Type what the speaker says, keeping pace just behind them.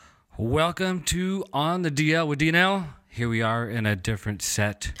Welcome to On the DL with DNL. Here we are in a different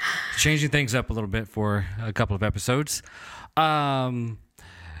set, changing things up a little bit for a couple of episodes.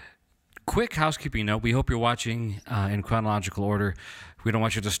 Quick housekeeping note. We hope you're watching in chronological order. We don't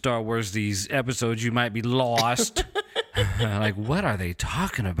want you to Star Wars these episodes. You might be lost. Like, what are they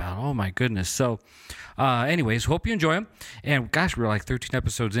talking about? Oh, my goodness. So, anyways, hope you enjoy them. And, gosh, we're like 13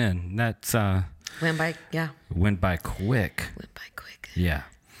 episodes in. That's... Went by quick. Yeah.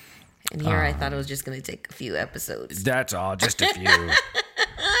 And here I thought it was just going to take a few episodes. That's all, just a few.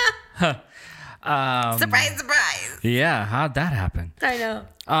 Surprise, surprise. Yeah, how'd that happen? I know.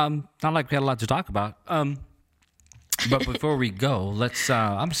 Not like we had a lot to talk about. But before we go, let's,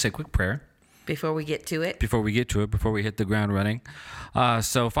 I'm going to say a quick prayer. Before we get to it, before we hit the ground running.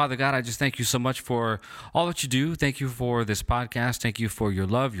 So, Father God, I just thank you so much for all that you do. Thank you for this podcast. Thank you for your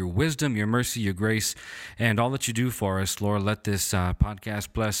love, your wisdom, your mercy, your grace, and all that you do for us. Lord, let this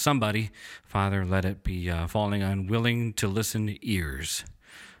podcast bless somebody. Father, let it be falling on willing to listen ears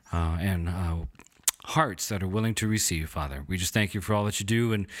and hearts that are willing to receive, Father. We just thank you for all that you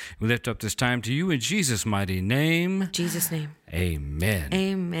do, and we lift up this time to you in Jesus' mighty name. Jesus' name. Amen.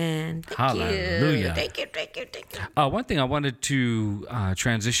 Amen. Hallelujah. Thank you. One thing I wanted to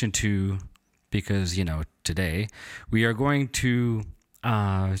transition to, because, today we are going to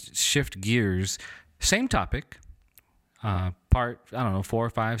shift gears. Same topic, part, 4 or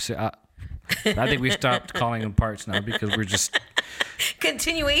 5. I think we stopped calling them parts now because we're just...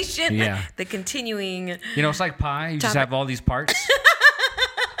 Continuation. Yeah. The continuing. It's like pie. You just have all these parts,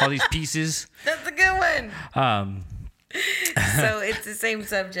 all these pieces. That's a good one. So it's the same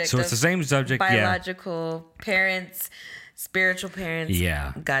subject. So it's the same subject. Biological parents, spiritual parents,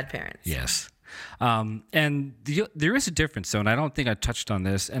 godparents. Yes. And there is a difference, though, and I don't think I touched on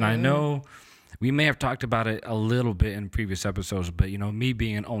this. And I know we may have talked about it a little bit in previous episodes, but, me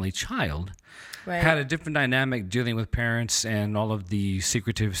being an only child, had a different dynamic dealing with parents and all of the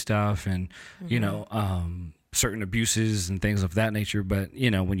secretive stuff and, certain abuses and things of that nature. But,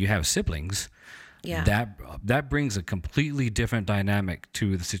 when you have siblings, that brings a completely different dynamic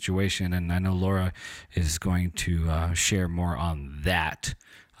to the situation. And I know Laura is going to share more on that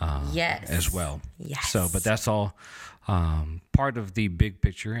as well. Yes. So, but that's all part of the big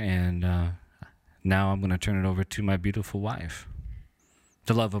picture. And now I'm going to turn it over to my beautiful wife,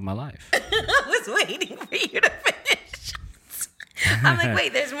 the love of my life. I was waiting for you to finish. I'm like,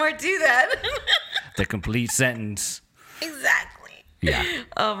 wait, there's more to that. The complete sentence. Exactly. Yeah.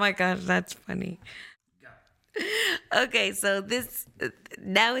 Oh my gosh, that's funny. Okay, so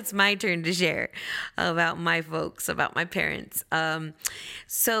now it's my turn to share about my folks, about my parents.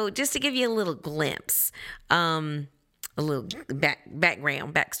 So just to give you a little glimpse, a little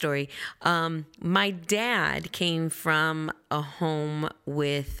backstory. My dad came from a home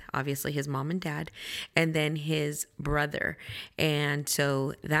with obviously his mom and dad, and then his brother. And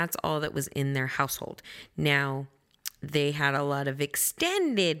so that's all that was in their household. Now, they had a lot of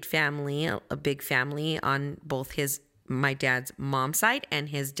extended family, a big family on both my dad's mom's side and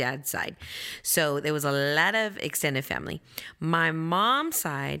his dad's side. So there was a lot of extended family. My mom's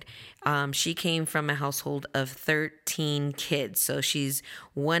side, she came from a household of 13 kids. So she's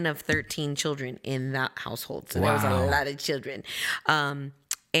one of 13 children in that household. So there was a lot of children,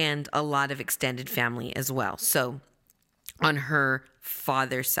 and a lot of extended family as well. So on her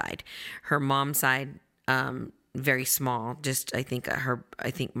father's side, her mom's side, very small. Just I think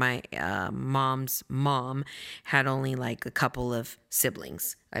my mom's mom had only like a couple of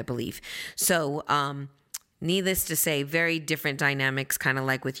siblings, I believe. So needless to say, very different dynamics, kind of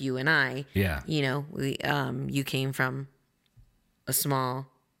like with you and I. Yeah. We you came from a small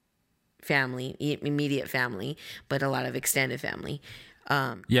family, immediate family, but a lot of extended family.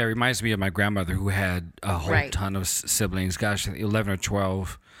 It reminds me of my grandmother who had a whole ton of siblings. Gosh, 11 or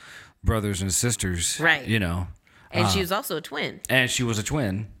 12 brothers and sisters. Right. And she was also a twin. And she was a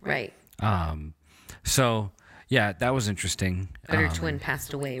twin. Right. So, yeah, that was interesting. But her twin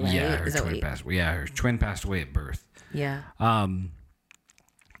passed away, right? Yeah, her twin passed away at birth. Yeah.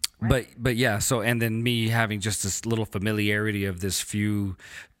 But yeah, so, and then me having just this little familiarity of this few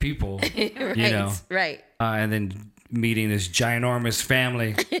people, Right. And then meeting this ginormous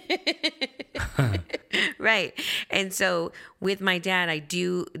family. Right. And so with my dad, I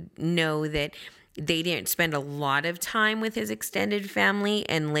do know that they didn't spend a lot of time with his extended family,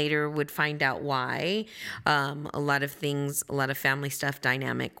 and later would find out why. A lot of family stuff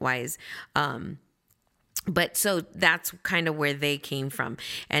dynamic wise. But so that's kind of where they came from.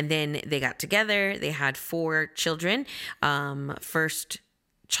 And then they got together. They had 4 children. First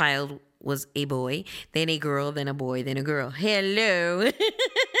child was a boy, then a girl, then a boy, then a girl. Hello.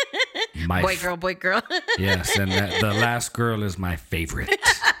 Boy, girl. Yes, and the last girl is my favorite.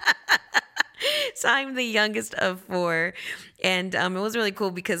 So I'm the youngest of 4, and it was really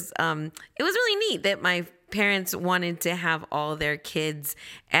cool because it was really neat that my parents wanted to have all their kids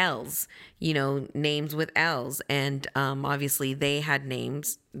L's, names with L's, and obviously they had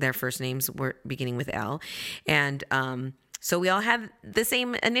names. Their first names were beginning with L, and so we all had the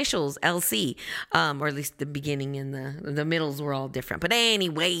same initials, LC, or at least the beginning and the middles were all different. But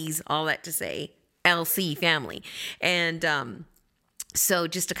anyways, all that to say, LC family, and so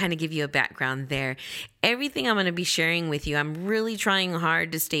just to kind of give you a background there, everything I'm going to be sharing with you, I'm really trying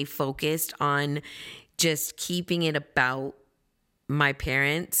hard to stay focused on just keeping it about my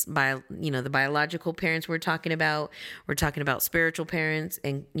parents, the biological parents we're talking about. We're talking about spiritual parents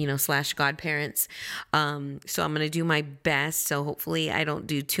and, / godparents. So I'm going to do my best. So hopefully I don't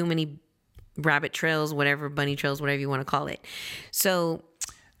do too many rabbit trails, whatever, bunny trails, whatever you want to call it. So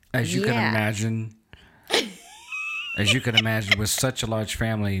as you can imagine, with such a large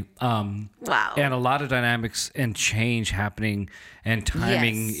family, wow, and a lot of dynamics and change happening and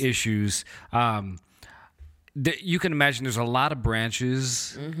timing issues, you can imagine there's a lot of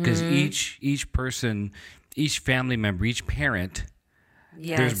branches because each person, each family member, each parent,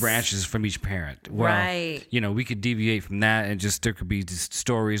 there's branches from each parent. Well, right. We could deviate from that and there could be just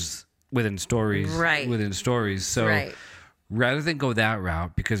stories within stories within stories. So rather than go that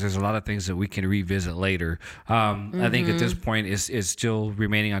route, because there's a lot of things that we can revisit later, I think at this point is still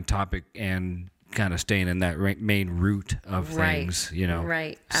remaining on topic and kind of staying in that main root of things,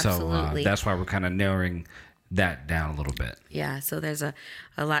 Right, absolutely. So that's why we're kind of narrowing that down a little bit. Yeah, so there's a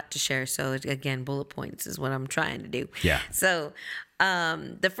lot to share. So again, bullet points is what I'm trying to do. Yeah. So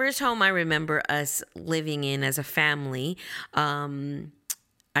the first home I remember us living in as a family,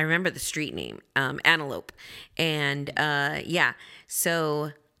 I remember the street name, Antelope. And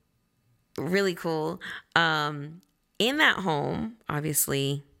so really cool. In that home,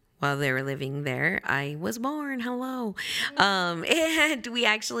 obviously, while they were living there, I was born. Hello. And we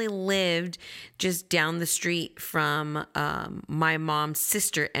actually lived just down the street from my mom's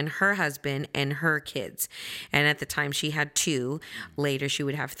sister and her husband and her kids. And at the time she had 2. Later she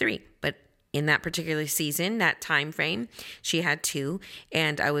would have 3. But in that particular season, that time frame, she had 2,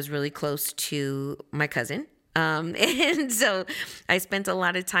 and I was really close to my cousin. And so I spent a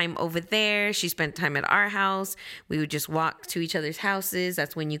lot of time over there. She spent time at our house. We would just walk to each other's houses.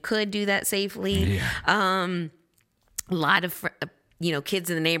 That's when you could do that safely. Yeah. A lot of, kids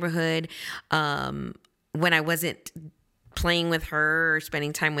in the neighborhood. When I wasn't playing with her or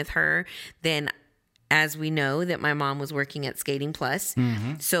spending time with her, then as we know that my mom was working at Skating Plus.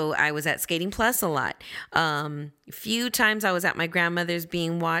 So I was at Skating Plus a lot. A few times I was at my grandmother's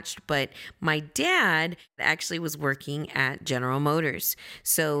being watched, but my dad actually was working at General Motors.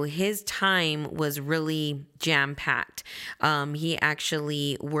 So his time was really jam-packed. He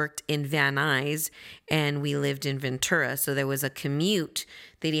actually worked in Van Nuys and we lived in Ventura. So there was a commute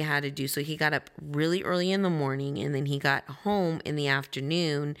that he had to do. So he got up really early in the morning and then he got home in the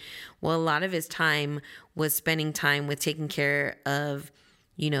afternoon. Well, a lot of his time was spending time with taking care of,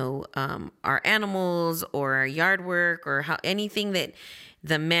 our animals or our yard work or anything that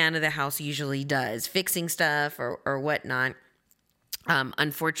the man of the house usually does, fixing stuff or whatnot.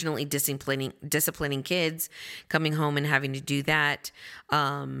 Unfortunately, disciplining kids, coming home and having to do that.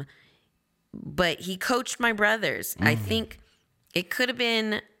 But he coached my brothers. I think it could have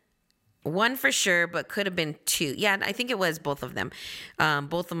been 1 for sure, but could have been 2. Yeah, I think it was both of them.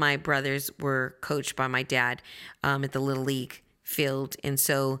 Both of my brothers were coached by my dad at the Little League field. And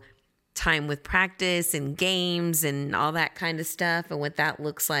so time with practice and games and all that kind of stuff and what that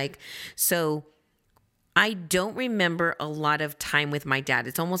looks like. So I don't remember a lot of time with my dad.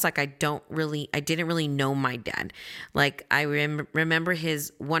 It's almost like I didn't really know my dad. Like I remember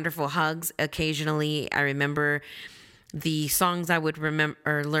his wonderful hugs occasionally. I remember the songs I would remember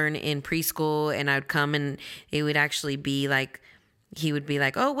or learn in preschool, and I would come and it would actually be like, he would be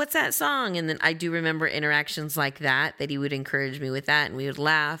like, "Oh, what's that song?" And then I do remember interactions like that he would encourage me with that and we would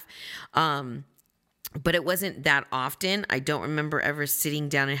laugh. But it wasn't that often. I don't remember ever sitting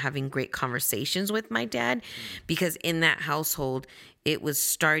down and having great conversations with my dad because in that household, it was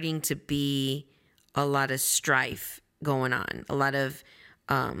starting to be a lot of strife going on, a lot of,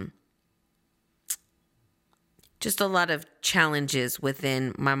 just a lot of challenges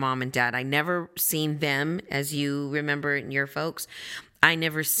within my mom and dad. I never seen them, as you remember in your folks, I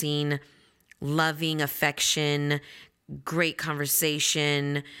never seen loving affection, great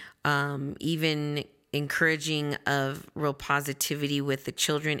conversation, even encouraging of real positivity with the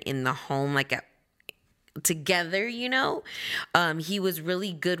children in the home, like together, he was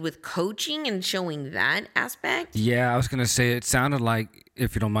really good with coaching and showing that aspect. Yeah, I was gonna say, it sounded like,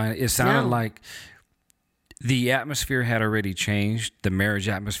 if you don't mind, it sounded like the atmosphere had already changed. The marriage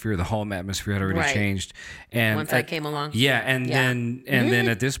atmosphere, the home atmosphere had already changed. And once I came along. Then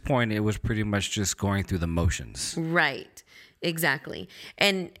at this point, it was pretty much just going through the motions. Right. Exactly.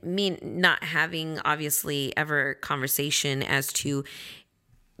 And me not having obviously ever conversation as to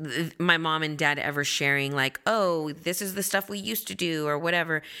my mom and dad ever sharing like, oh, this is the stuff we used to do or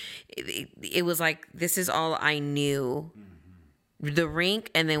whatever. It was like, this is all I knew. The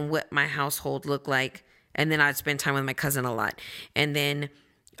rink, and then what my household looked like. And then I'd spend time with my cousin a lot. And then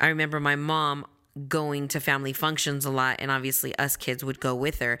I remember my mom going to family functions a lot, and obviously us kids would go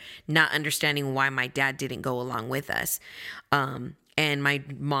with her, not understanding why my dad didn't go along with us. And my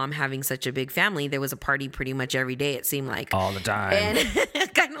mom having such a big family, there was a party pretty much every day, it seemed like. All the time.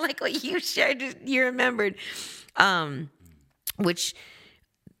 And kind of like what you shared, you remembered. Which,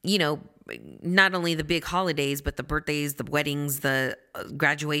 not only the big holidays, but the birthdays, the weddings, the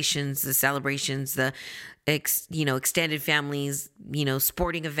graduations, the celebrations, the, extended families,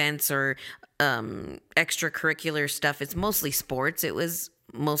 sporting events or extracurricular stuff. It's mostly sports. It was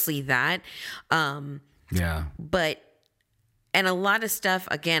mostly that. And a lot of stuff,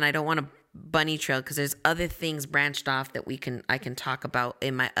 again, I don't want to bunny trail because there's other things branched off that I can talk about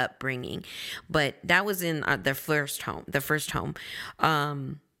in my upbringing. But that was in the first home.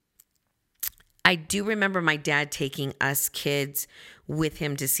 I do remember my dad taking us kids with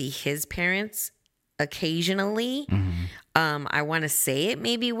him to see his parents occasionally. I want to say it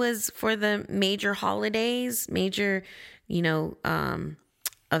maybe was for the major holidays, major,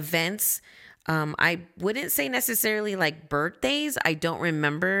 events. I wouldn't say necessarily like birthdays. I don't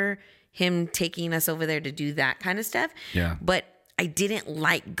remember him taking us over there to do that kind of stuff. Yeah. But I didn't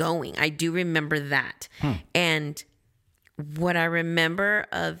like going. I do remember that. And what I remember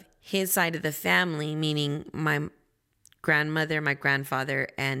of his side of the family, meaning my grandmother, my grandfather,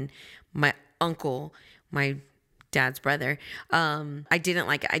 and my uncle, my dad's brother, I didn't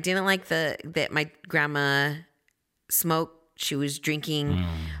like it. I didn't like that my grandma smoked. She was drinking.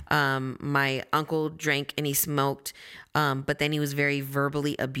 My uncle drank and he smoked. But then he was very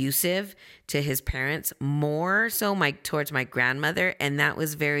verbally abusive to his parents, more so towards my grandmother. And that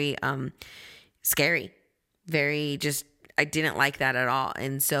was very scary. Very just, I didn't like that at all.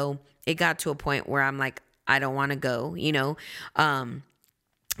 And so it got to a point where I'm like, I don't want to go,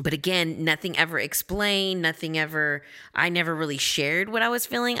 But again, nothing ever explained, I never really shared what I was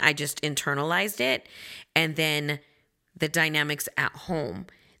feeling. I just internalized it. And then the dynamics at home.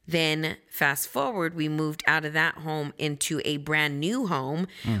 Then fast forward, we moved out of that home into a brand new home,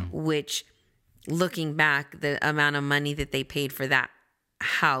 which looking back, the amount of money that they paid for that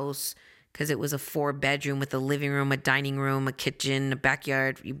house, because it was a 4-bedroom with a living room, a dining room, a kitchen, a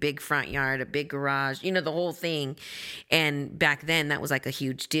backyard, a big front yard, a big garage, the whole thing. And back then that was like a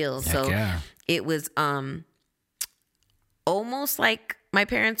huge deal. It was almost like my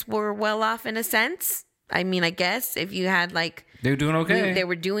parents were well off in a sense. I mean, I guess if you had like... They were doing okay. They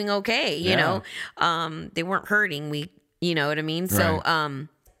were doing okay, you know. They weren't hurting. You know what I mean? Right. So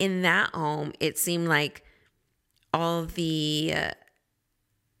in that home, it seemed like all the...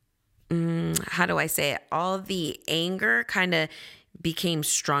 how do I say it? All the anger kind of became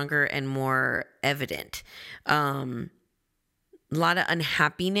stronger and more evident. A lot of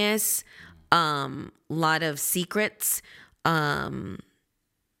unhappiness, lot of secrets that...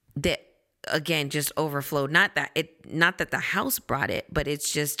 again, just overflowed. Not that the house brought it, but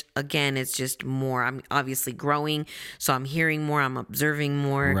it's just more. I'm obviously growing, so I'm hearing more, I'm observing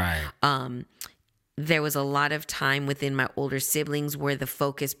more. Right. There was a lot of time within my older siblings where the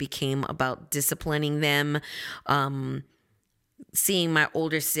focus became about disciplining them, seeing my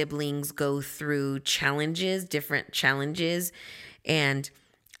older siblings go through different challenges, and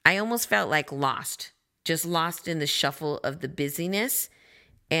I almost felt like lost in the shuffle of the busyness,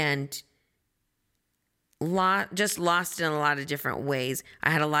 and just lost in a lot of different ways.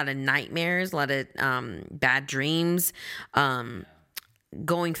 I had a lot of nightmares, a lot of bad dreams,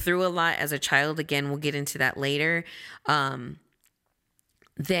 going through a lot as a child. Again, we'll get into that later.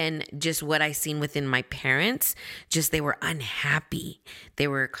 Then just what I seen within my parents, just they were unhappy. They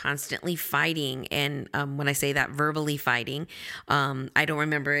were constantly fighting. And when I say that, verbally fighting, I don't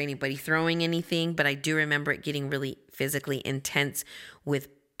remember anybody throwing anything, but I do remember it getting really physically intense with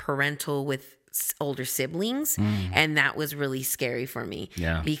older siblings. And that was really scary for me.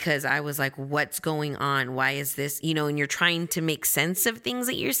 Yeah. Because I was like, what's going on? Why is this, and you're trying to make sense of things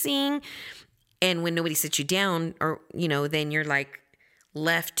that you're seeing. And when nobody sits you down or, then you're like,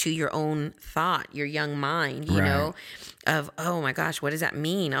 left to your own thought, your young mind, you know, of, oh my gosh, what does that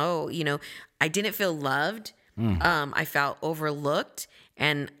mean? Oh, you know, I didn't feel loved. I felt overlooked.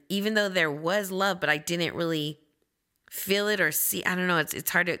 And even though there was love, but I didn't really feel it or see, I don't know. It's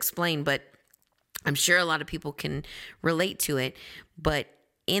hard to explain, but I'm sure a lot of people can relate to it. But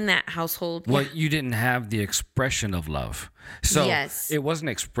in that household, well, you didn't have the expression of love. So it wasn't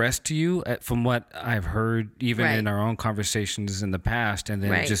expressed to you, from what I've heard, even in our own conversations in the past, and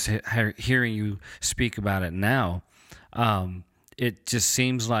then just hearing you speak about it now. It just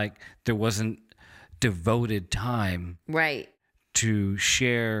seems like there wasn't devoted time to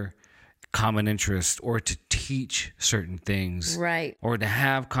share common interest or to teach certain things, or to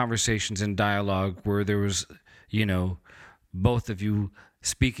have conversations and dialogue where there was, you know, both of you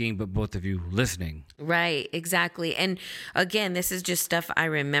speaking, but both of you listening. Right, exactly. And again, this is just stuff I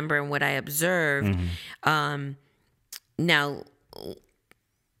remember and what I observed. Now,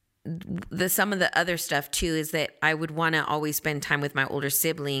 some of the other stuff too is that I would want to always spend time with my older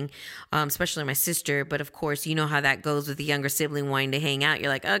sibling, especially my sister. But of course, you know how that goes with the younger sibling wanting to hang out.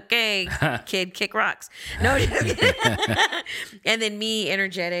 You're like, okay, kid, kick rocks. No, and then me,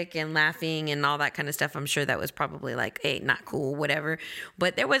 energetic and laughing and all that kind of stuff. I'm sure that was probably like, hey, not cool, whatever.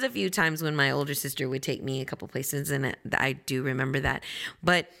 But there was a few times when my older sister would take me a couple places, and I do remember that.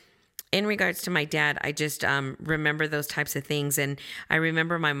 But in regards to my dad, I just remember those types of things. And I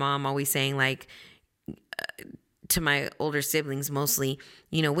remember my mom always saying, like, to my older siblings mostly,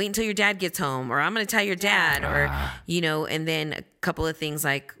 you know, wait until your dad gets home, or I'm going to tell your dad, or, you know, and then a couple of things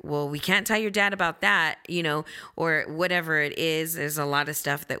like, well, we can't tell your dad about that, you know, or whatever it is. There's a lot of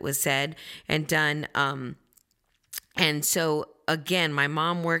stuff that was said and done. And so, again, my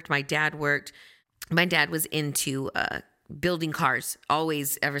mom worked, my dad worked. My dad was into building cars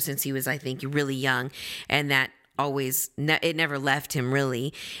always, ever since he was, I think, really young, and that always it never left him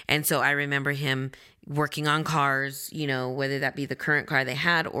really. And so I remember him working on cars, you know, whether that be the current car they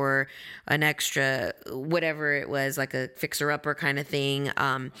had or an extra, whatever it was, like a fixer-upper kind of thing,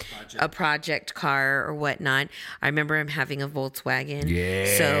 a project car or whatnot. I remember him having a Volkswagen. Yeah.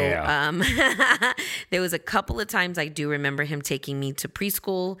 So there was a couple of times I do remember him taking me to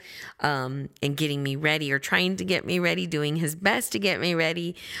preschool and getting me ready, or trying to get me ready, doing his best to get me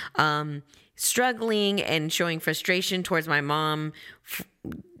ready, struggling and showing frustration towards my mom,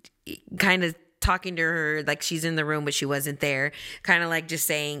 kind of talking to her like she's in the room, but she wasn't there. Kind of like just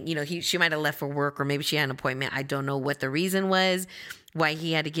saying, you know, she might have left for work, or maybe she had an appointment. I don't know what the reason was why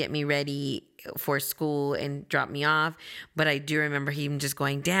he had to get me ready for school and drop me off. But I do remember him just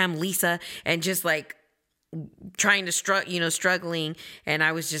going, damn, Lisa, and just like trying to struggling. And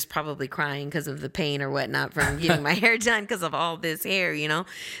I was just probably crying because of the pain or whatnot from getting my hair done because of all this hair, you know?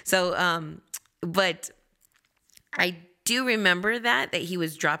 So, but I do remember that he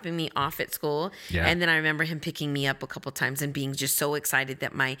was dropping me off at school. Yeah. And then I remember him picking me up a couple times and being just so excited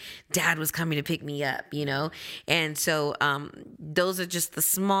that my dad was coming to pick me up, you know? And so, those are just the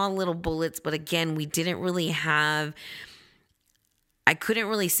small little bullets. But again, we didn't really have, I couldn't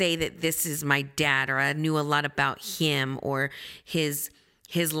really say that this is my dad, or I knew a lot about him or his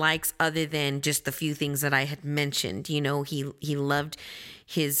likes, other than just the few things that I had mentioned. You know, he loved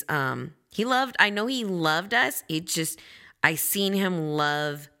his, I know he loved us. It just, I seen him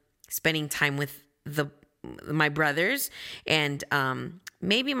love spending time with my brothers, and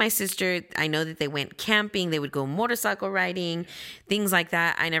maybe my sister. I know that they went camping. They would go motorcycle riding, things like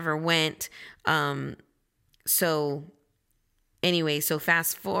that. I never went. So anyway, so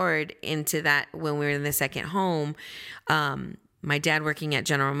fast forward into that, when we were in the second home, my dad working at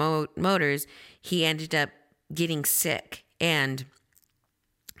General Motors, he ended up getting sick. And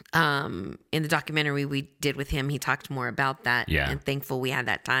in the documentary we did with him, he talked more about that. Yeah. And thankful we had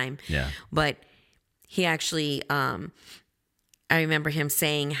that time. Yeah. But he actually, I remember him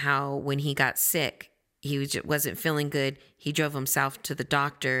saying how when he got sick, he wasn't feeling good. He drove himself to the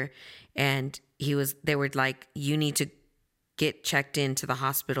doctor, and they were like, you need to get checked into the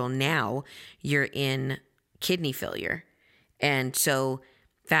hospital now. You're in kidney failure. And so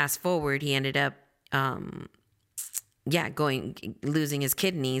fast forward, he ended up, losing his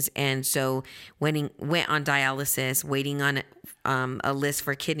kidneys. And so went on dialysis, waiting on a list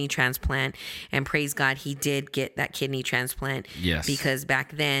for kidney transplant. And praise God, he did get that kidney transplant. Yes. Because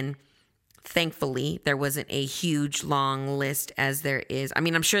back then, thankfully, there wasn't a huge long list as there is. I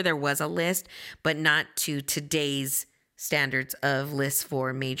mean, I'm sure there was a list, but not to today's standards of lists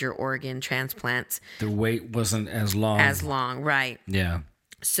for major organ transplants. The wait wasn't as long. Right. Yeah.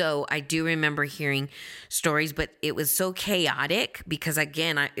 So I do remember hearing stories, but it was so chaotic because,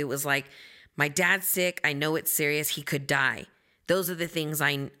 again, it was like, my dad's sick. I know it's serious. He could die. those are the things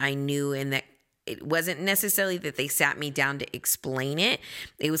I knew, and that it wasn't necessarily that they sat me down to explain it.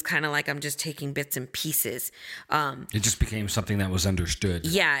 It was kind of like I'm just taking bits and pieces. It just became something that was understood.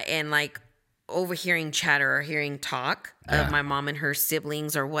 Yeah, and like overhearing chatter or hearing talk of my mom and her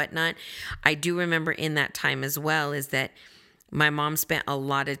siblings or whatnot. I do remember in that time as well is that my mom spent a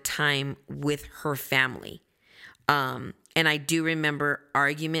lot of time with her family. And I do remember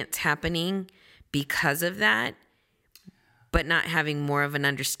arguments happening because of that, but not having more of an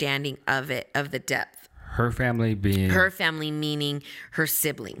understanding of it, of the depth. Her family meaning her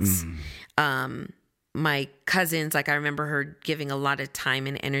siblings. My cousins, like I remember her giving a lot of time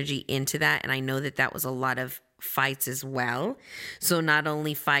and energy into that. And I know that that was a lot of fights as well. So not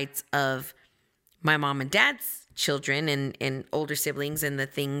only fights of my mom and dad's children and older siblings and the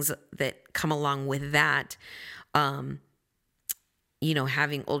things that come along with that, you know,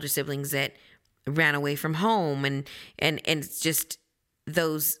 having older siblings that ran away from home and it's just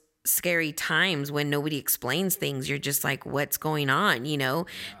those scary times when nobody explains things. You're just like, what's going on? You know,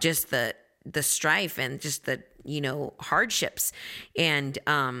 just the strife and just the, you know, hardships. And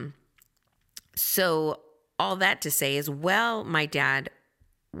so all that to say is, well, my dad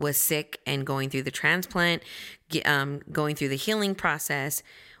was sick and going through the transplant, going through the healing process.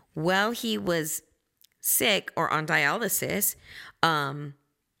 While he was sick or on dialysis,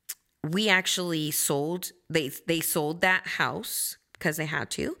 we actually sold, they sold that house because they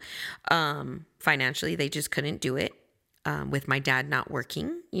had to. Financially, they just couldn't do it. With my dad not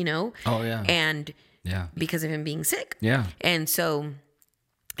working, you know? Oh, yeah. And because of him being sick. Yeah. And so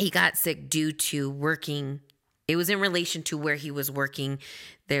he got sick due to working. It was in relation to where he was working.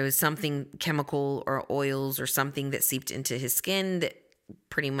 There was something chemical or oils or something that seeped into his skin that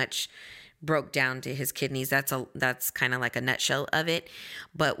pretty much broke down to his kidneys. That's kind of like a nutshell of it.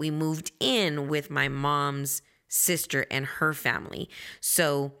 But we moved in with my mom's sister and her family.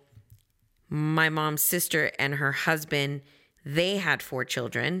 So my mom's sister and her husband, they had 4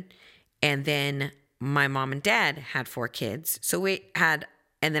 children. And then my mom and dad had 4 kids. So we had,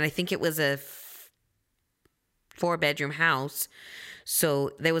 and then I think it was a 4-bedroom house.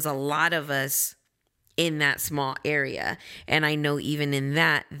 So there was a lot of us in that small area. And I know even in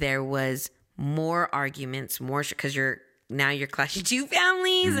that, there was more arguments, more, because you're clashing 2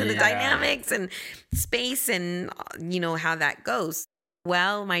 families and the dynamics and space and, you know, how that goes.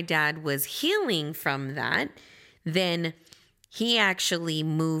 While my dad was healing from that, then he actually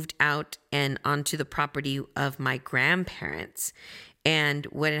moved out and onto the property of my grandparents. And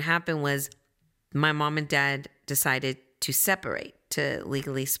what had happened was my mom and dad decided to separate, to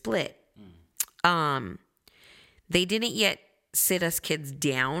legally split. They didn't yet sit us kids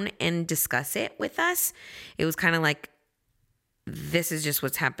down and discuss it with us. It was kind of like, this is just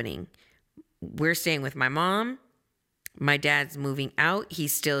what's happening. We're staying with my mom. My dad's moving out.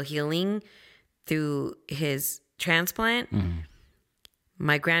 He's still healing through his transplant. Mm-hmm.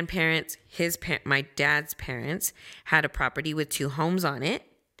 My grandparents, my dad's parents, had a property with 2 homes on it.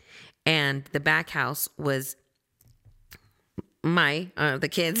 And the back house was the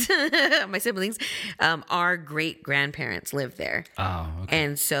kids, my siblings, our great grandparents lived there. Oh, okay.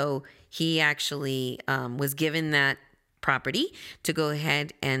 And so he actually was given that property to go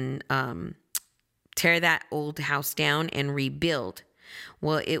ahead and tear that old house down and rebuild.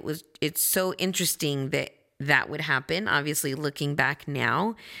 Well, it's so interesting that would happen. Obviously, looking back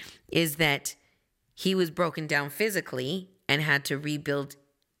now, is that he was broken down physically and had to rebuild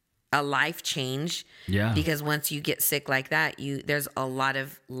a life change. Yeah. Because once you get sick like that, there's a lot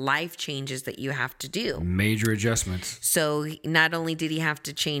of life changes that you have to do. Major adjustments. So not only did he have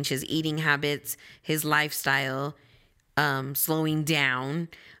to change his eating habits, his lifestyle, slowing down,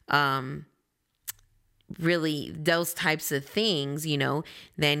 really those types of things, you know,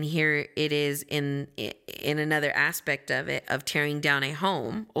 then here it is in another aspect of it, of tearing down a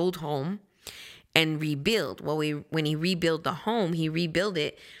old home, and rebuild. Well, when he rebuilt the home, he rebuilt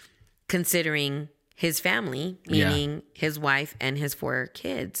it considering his family, meaning his wife and his 4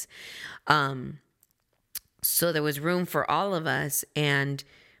 kids. So there was room for all of us, and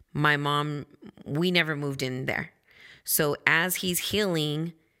my mom, we never moved in there. So as he's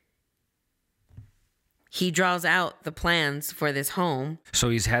healing, he draws out the plans for this home. So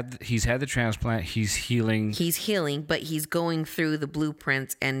he's had the transplant. He's healing. He's healing, but he's going through the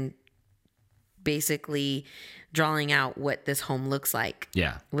blueprints and basically drawing out what this home looks like.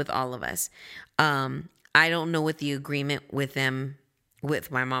 Yeah. With all of us. I don't know what the agreement with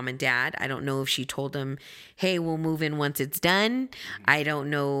my mom and dad. I don't know if she told them, hey, we'll move in once it's done. I don't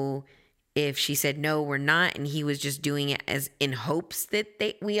know if she said no, we're not, and he was just doing it as in hopes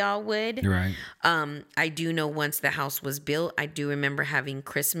that we all would. Right. I do know once the house was built, I do remember having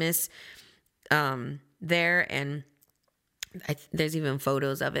Christmas there, and there's even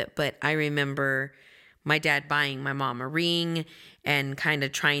photos of it. But I remember my dad buying my mom a ring and kind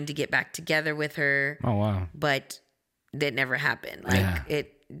of trying to get back together with her. Oh, wow. But that never happened. Like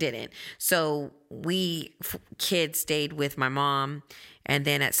it didn't. So we kids stayed with my mom. And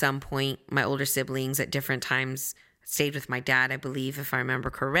then at some point, my older siblings at different times stayed with my dad, I believe, if I remember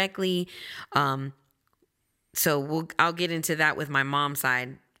correctly. So I'll get into that with my mom's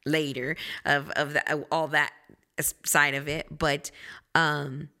side later of all that side of it. But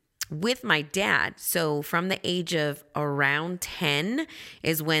with my dad, so from the age of around 10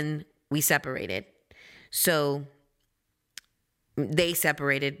 is when we separated. So they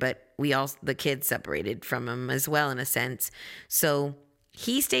separated, but the kids separated from him as well, in a sense. So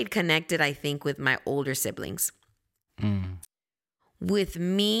he stayed connected, I think, with my older siblings. With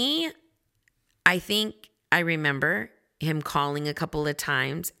me, I think I remember him calling a couple of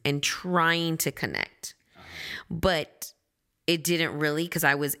times and trying to connect. But it didn't really, because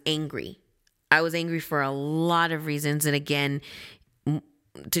I was angry. I was angry for a lot of reasons. And again,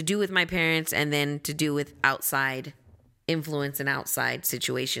 to do with my parents and then to do with outside influence and outside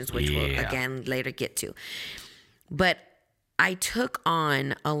situations, which we'll again later get to. But I took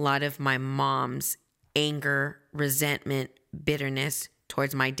on a lot of my mom's anger, resentment, bitterness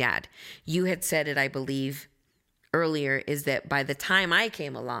towards my dad. You had said it, I believe, earlier, is that by the time I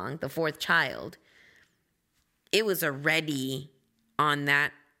came along, the fourth child, it was already on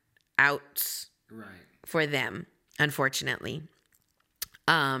that out for them, unfortunately.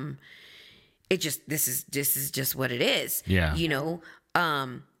 This is just what it is. Yeah. You know,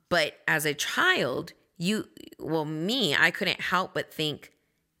 but as a child, I couldn't help but think,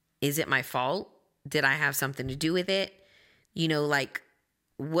 is it my fault? Did I have something to do with it? You know, like,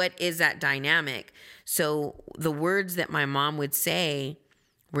 what is that dynamic? So the words that my mom would say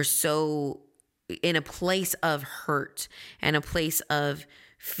were so in a place of hurt and a place of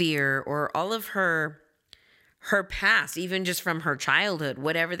fear, or all of her past, even just from her childhood,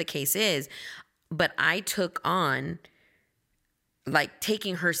 whatever the case is. But I took on, like,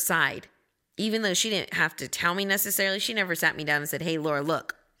 taking her side, even though she didn't have to tell me necessarily. She never sat me down and said, hey, Laura,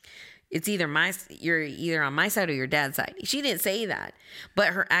 look, it's you're either on my side or your dad's side. She didn't say that, but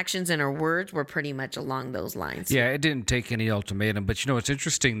her actions and her words were pretty much along those lines. Yeah, it didn't take any ultimatum, but it's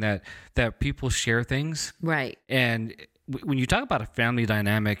interesting that people share things. Right. And when you talk about a family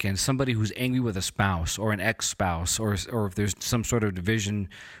dynamic and somebody who's angry with a spouse or an ex-spouse, or if there's some sort of division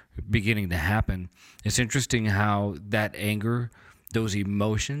beginning to happen, it's interesting how that anger, those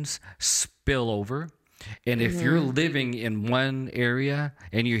emotions spill over. And if you're living in one area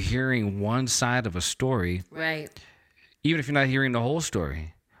and you're hearing one side of a story, right, even if you're not hearing the whole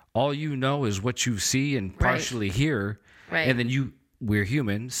story, all you know is what you see and partially hear. Right. And then we're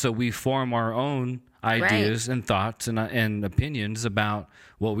human, so we form our own ideas and thoughts and opinions about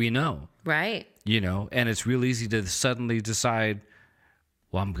what we know. Right. And it's real easy to suddenly decide,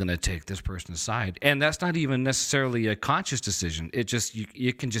 well, I'm going to take this person's side. And that's not even necessarily a conscious decision. It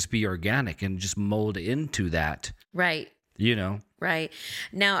can just be organic and just mold into that. Right. Right.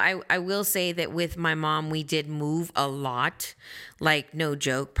 Now, I will say that with my mom, we did move a lot. Like, no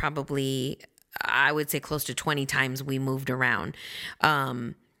joke, probably, I would say close to 20 times we moved around.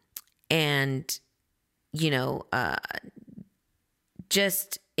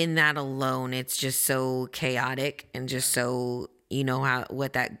 Just in that alone, it's just so chaotic and just so,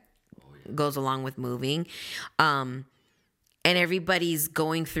 what that goes along with moving. And everybody's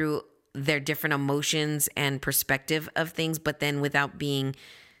going through their different emotions and perspective of things, but then without being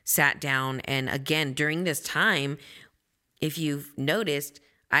sat down. And again, during this time, if you've noticed,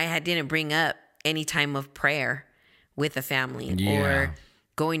 I didn't bring up any time of prayer with the family or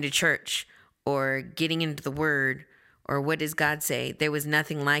going to church or getting into the word or what does God say? There was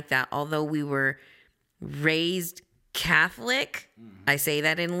nothing like that. Although we were raised Catholic, I say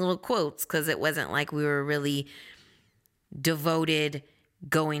that in little quotes because it wasn't like we were really devoted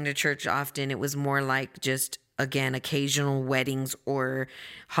going to church often. It was more like just, again, occasional weddings or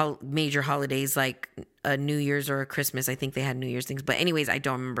major holidays like a New Year's or a Christmas. I think they had New Year's things. But anyways, I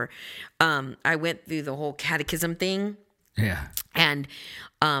don't remember. I went through the whole catechism thing. Yeah. And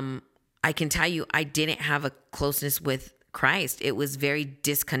I can tell you, I didn't have a closeness with Christ. It was very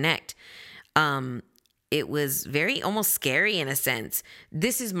disconnect. It was very almost scary in a sense.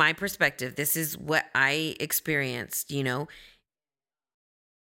 This is my perspective. This is what I experienced,